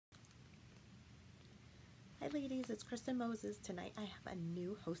Hi ladies, it's Kristin Moses. Tonight I have a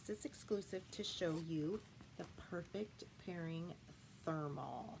new Hostess Exclusive to show you, the perfect pairing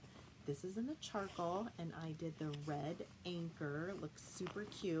thermal. This is in the charcoal and I did the red anchor. Looks super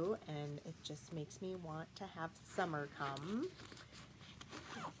cute and it just makes me want to have summer come.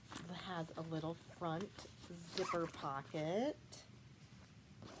 It has a little front zipper pocket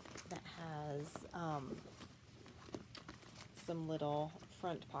that has some little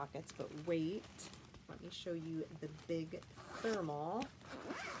front pockets, but wait. Let me show you the big thermal.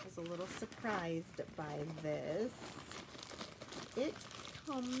 I was a little surprised by this. It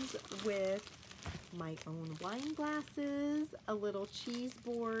comes with my own wine glasses, a little cheese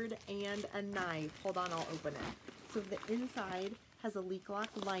board, and a knife. Hold on, I'll open it. So the inside has a leak lock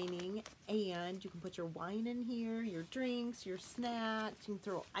lining, and you can put your wine in here, your drinks, your snacks. You can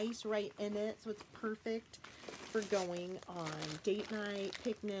throw ice right in it, so it's perfect for going on date night,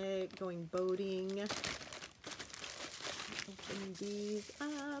 picnic, going boating. Open these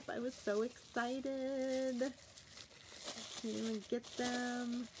up. I was so excited. I can't even get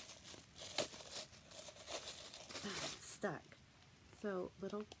them. Ah, it's stuck. So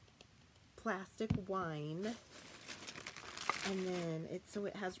little plastic wine. And then it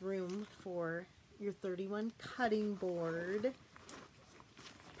has room for your 31 cutting board.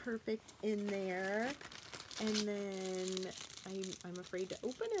 Perfect in there. And then I'm afraid to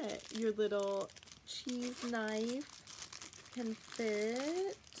open it. Your little cheese knife can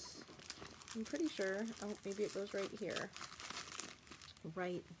fit. I'm pretty sure. Oh, maybe it goes right here.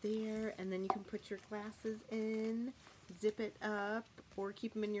 Right there. And then you can put your glasses in, zip it up, or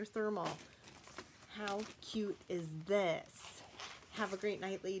keep them in your thermal. How cute is this? Have a great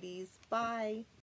night, ladies. Bye.